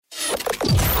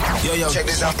Yo, check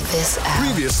this out.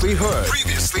 Previously heard.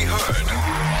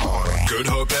 Good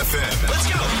Hope FM.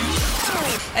 Let's go.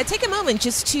 Take a moment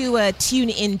just to tune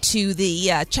into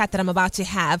the chat that I'm about to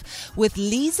have with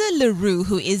Liza le Roux,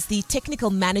 who is the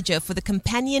technical manager for the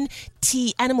companion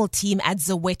animal team at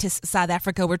Zoetis South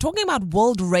Africa. We're talking about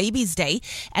World Rabies Day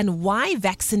and why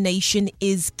vaccination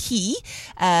is key.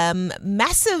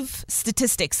 Massive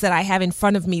statistics that I have in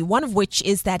front of me, one of which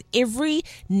is that every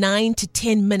 9 to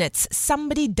 10 minutes,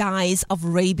 somebody dies of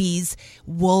rabies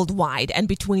worldwide, and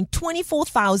between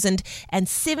 24,000 and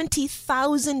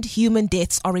 70,000 human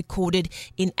deaths are recorded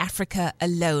in Africa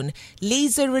alone.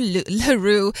 Liza le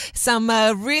Roux, some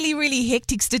really, really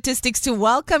hectic statistics to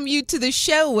welcome you to the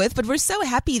show with, but we're so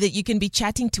happy that you can be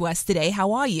chatting to us today.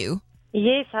 How are you?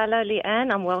 Yes, hello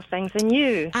Leigh-Anne. I'm well, thanks. And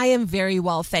you? I am very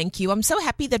well, thank you. I'm so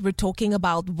happy that we're talking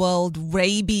about World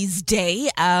Rabies Day.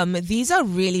 These are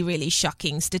really, really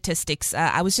shocking statistics.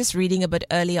 I was just reading a bit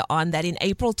earlier on that in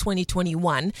April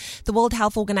 2021, the World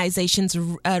Health Organization's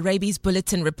rabies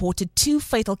bulletin reported 2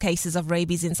 fatal cases of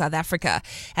rabies in South Africa.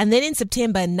 And then in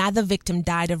September, another victim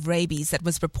died of rabies that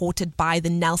was reported by the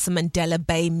Nelson Mandela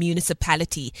Bay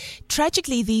municipality.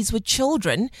 Tragically, these were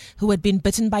children who had been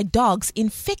bitten by dogs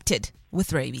infected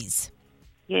with rabies.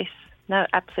 Yes, no,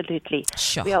 absolutely.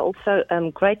 Sure. We are also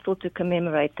grateful to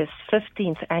commemorate this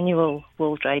 15th annual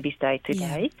World Rabies Day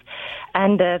today. Yeah.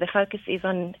 And the focus is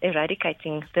on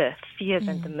eradicating the fears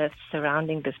and the myths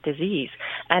surrounding this disease.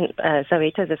 And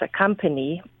Zoetis as a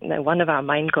company, one of our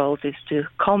main goals is to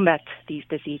combat these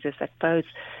diseases that pose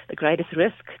the greatest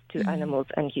risk to animals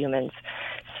and humans.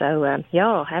 So,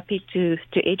 happy to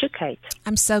educate.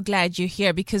 I'm so glad you're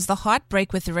here, because the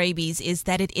heartbreak with rabies is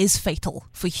that it is fatal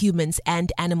for humans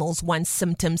and animals once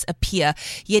symptoms appear,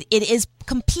 yet it is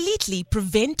completely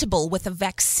preventable with a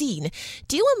vaccine.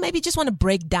 Do you maybe just want to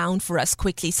break down for us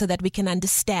quickly so that we can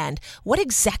understand what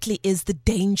exactly is the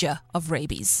danger of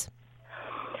rabies?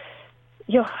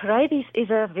 Rabies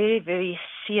is a very, very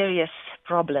serious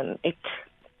problem. It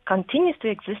continues to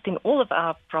exist in all of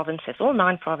our provinces, all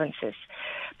 9 provinces.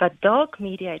 But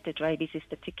dog-mediated rabies is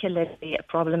particularly a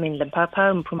problem in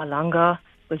Limpopo, Mpumalanga,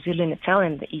 KwaZulu-Natal,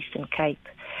 and the Eastern Cape.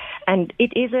 And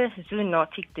it is a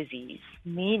zoonotic disease,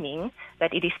 meaning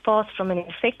that it is passed from an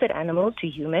infected animal to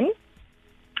human,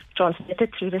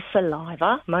 transmitted through the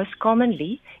saliva, most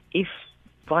commonly if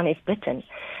one is bitten.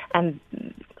 And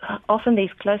often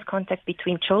there's close contact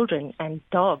between children and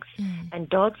dogs. And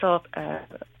dogs are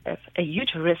a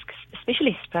huge risk,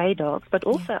 especially stray dogs, but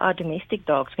also our domestic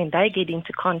dogs, when they get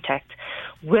into contact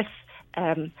with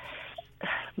an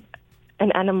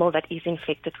animal that is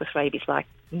infected with rabies, like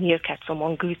meerkats or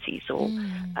mongooses or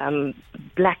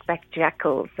black-backed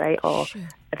jackals. They are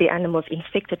the animals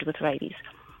infected with rabies.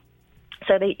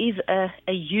 So there is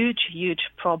a huge, huge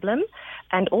problem.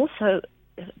 And also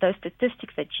those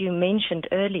statistics that you mentioned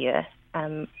earlier,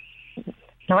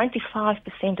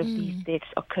 95% of these deaths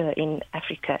occur in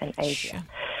Africa and Asia.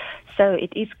 So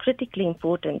it is critically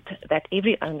important that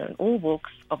every owner in all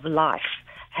walks of life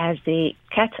has their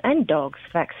cats and dogs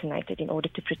vaccinated in order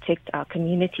to protect our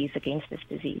communities against this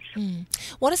disease.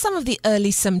 What are some of the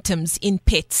early symptoms in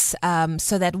pets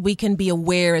so that we can be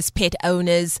aware as pet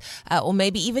owners or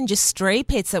maybe even just stray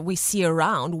pets that we see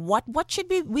around? What should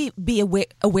we be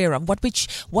aware of?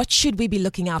 What should we be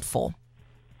looking out for?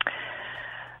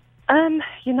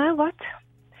 You know what?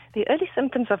 The early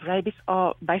symptoms of rabies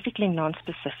are basically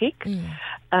non-specific.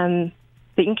 The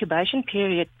incubation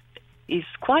period is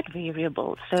quite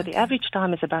variable. So the average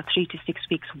time is about 3 to 6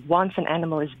 weeks once an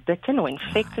animal is bitten or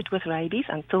infected with rabies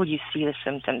until you see the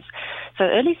symptoms. So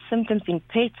early symptoms in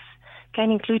pets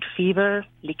can include fever,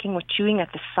 licking or chewing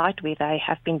at the site where they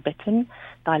have been bitten,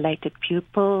 dilated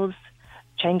pupils,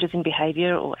 changes in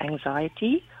behavior or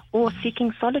anxiety, or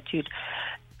seeking solitude.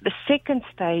 The second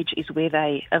stage is where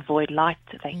they avoid light.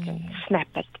 They can snap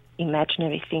at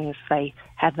imaginary things. They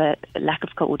have a lack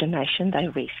of coordination. They're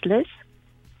restless.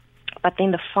 But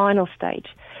then the final stage,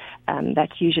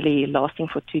 that's usually lasting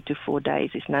for 2 to 4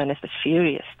 days, is known as the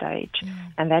furious stage.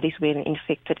 And that is where an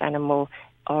infected animal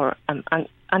are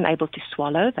unable to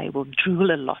swallow. They will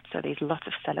drool a lot, so there's lots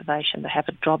of salivation. They have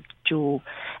a dropped jaw,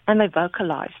 and they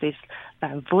vocalize. There's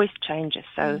voice changes,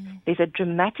 so there's a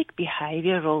dramatic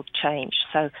behavioral change.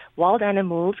 So wild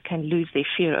animals can lose their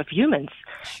fear of humans,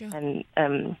 and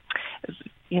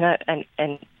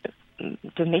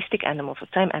domestic animals or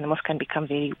tame animals can become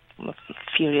very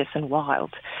furious and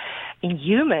wild. In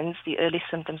humans, the early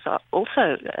symptoms are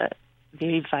also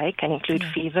very vague, can include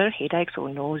fever, headaches or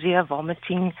nausea,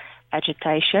 vomiting,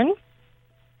 agitation,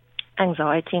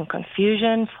 anxiety and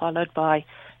confusion, followed by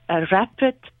a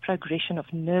rapid progression of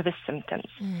nervous symptoms,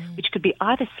 which could be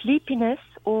either sleepiness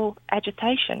or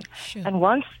agitation. Sure. And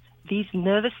once these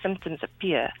nervous symptoms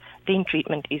appear, then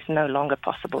treatment is no longer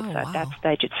possible. So at that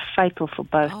stage, it's fatal for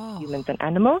both humans and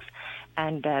animals.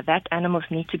 And that animals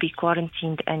need to be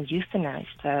quarantined and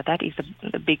euthanized. That is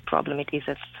the big problem. It is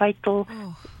a fatal,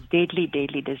 deadly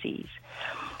disease.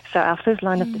 So our first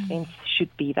line of defense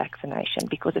should be vaccination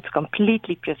because it's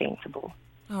completely preventable.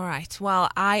 All right. Well,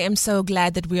 I am so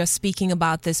glad that we are speaking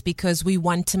about this because we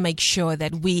want to make sure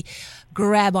that we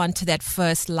grab onto that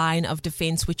first line of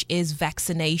defense, which is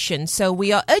vaccination. So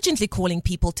we are urgently calling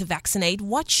people to vaccinate.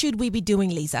 What should we be doing,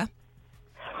 Liza?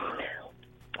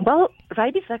 Well,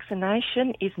 rabies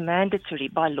vaccination is mandatory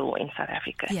by law in South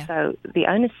Africa. Yeah. So the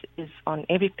onus is on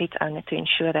every pet owner to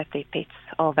ensure that their pets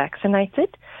are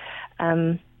vaccinated.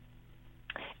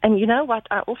 And you know what?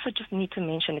 I also just need to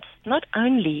mention it's not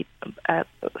only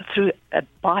through a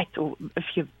bite or if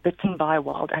you're bitten by a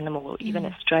wild animal or even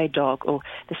a stray dog, or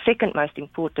the second most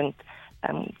important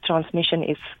transmission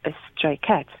is stray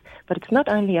cats. But it's not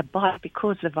only a bite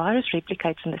because the virus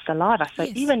replicates in the saliva. So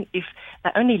even if they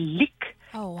only lick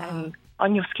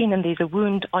on your skin and there's a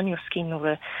wound on your skin,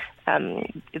 or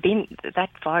then that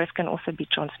virus can also be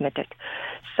transmitted.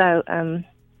 So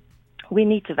we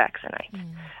need to vaccinate.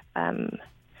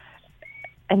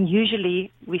 And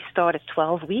usually we start at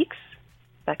 12 weeks.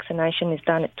 Vaccination is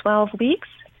done at 12 weeks.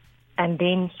 And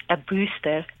then a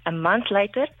booster a month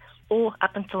later or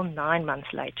up until 9 months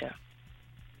later.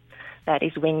 That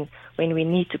is when we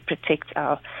need to protect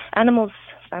our animals,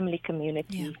 family,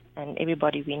 community, and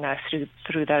everybody we know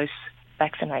through those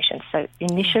vaccinations. So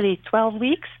initially 12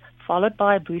 weeks, followed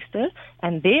by a booster,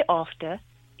 and thereafter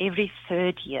every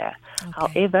third year. Okay.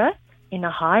 However, in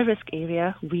a high-risk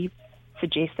area, we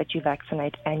suggest that you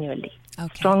vaccinate annually.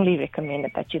 Okay. Strongly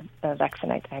recommended that you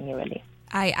vaccinate annually.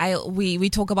 We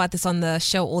talk about this on the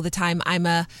show all the time. I'm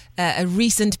a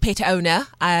recent pet owner.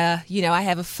 I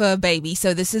have a fur baby,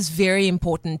 so this is very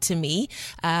important to me.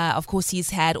 Of course, he's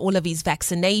had all of his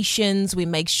vaccinations. We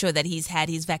make sure that he's had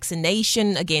his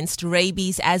vaccination against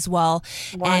rabies as well.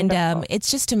 Wonderful. And it's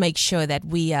just to make sure that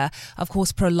we, of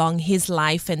course, prolong his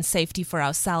life and safety for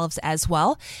ourselves as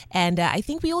well. And I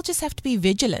think we all just have to be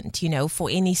vigilant, for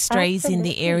any strays in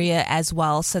the area as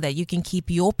well, so that you can keep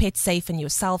your pet safe and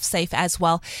yourself safe as well.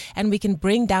 And we can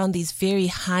bring down these very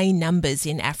high numbers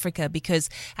in Africa, because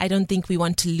I don't think we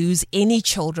want to lose any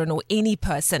children or any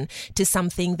person to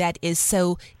something that is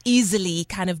so easily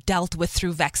kind of dealt with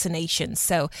through vaccination.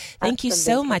 So thank you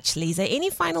so much, Liza. Any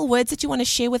final words that you want to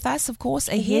share with us, of course,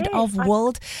 ahead of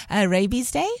World Rabies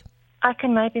Day? I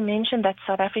can maybe mention that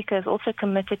South Africa is also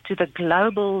committed to the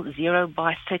global 0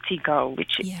 by 30 goal,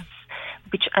 which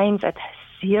aims at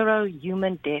 0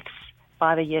 human deaths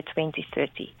by the year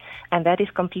 2030. And that is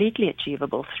completely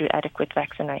achievable through adequate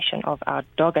vaccination of our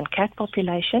dog and cat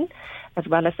population, as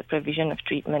well as the provision of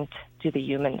treatment to the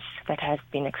humans that have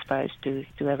been exposed to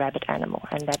a rabid animal.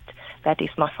 And that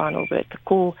is my final word,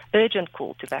 the urgent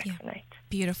call to vaccinate. Yeah.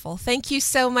 Beautiful. Thank you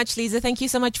so much, Liza. Thank you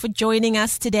so much for joining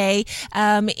us today.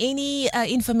 Any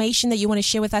information that you want to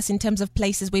share with us in terms of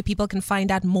places where people can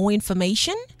find out more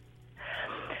information?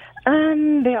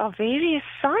 There are various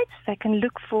sites. They can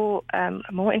look for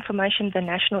more information. The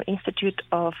National Institute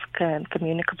of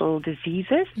Communicable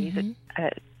Diseases. There's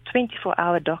a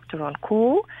 24-hour doctor on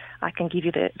call. I can give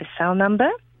you the cell number.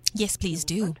 Yes, please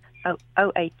do.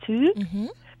 082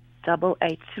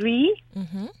 883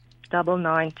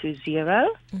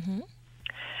 9920.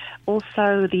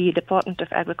 Also, the Department of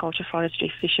Agriculture,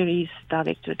 Forestry, Fisheries,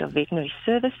 Directorate of Veterinary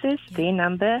Services, their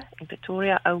number in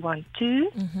Pretoria,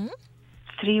 012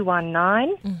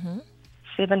 319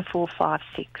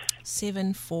 7456.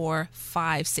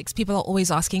 7456. People are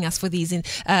always asking us for these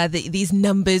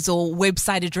numbers or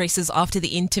website addresses after the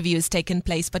interview has taken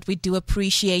place, but we do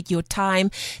appreciate your time.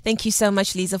 Thank you so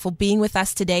much, Liza, for being with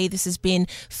us today. This has been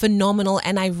phenomenal,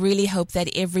 and I really hope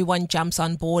that everyone jumps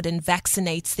on board and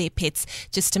vaccinates their pets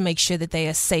just to make sure that they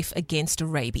are safe against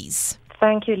rabies.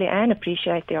 Thank you, Leigh-Anne.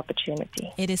 Appreciate the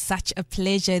opportunity. It is such a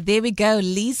pleasure. There we go.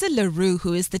 Liza le Roux,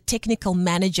 who is the technical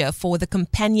manager for the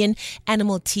companion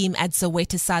animal team at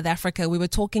Zoetis South Africa. We were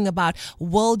talking about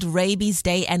World Rabies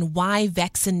Day and why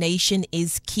vaccination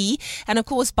is key. And of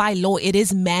course, by law, it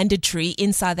is mandatory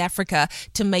in South Africa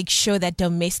to make sure that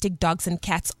domestic dogs and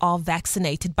cats are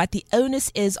vaccinated. But the onus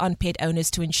is on pet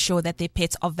owners to ensure that their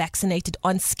pets are vaccinated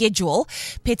on schedule.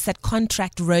 Pets that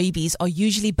contract rabies are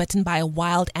usually bitten by a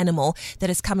wild animal that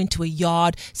has come into a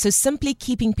yard. So simply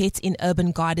keeping pets in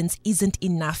urban gardens isn't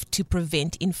enough to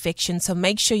prevent infection. So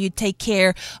make sure you take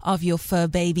care of your fur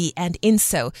baby, and in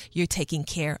so, you're taking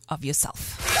care of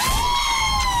yourself.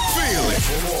 Feel it.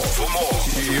 For more,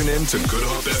 tune in to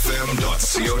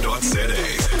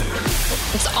goodhopefm.co.za.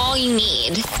 It's all you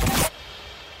need.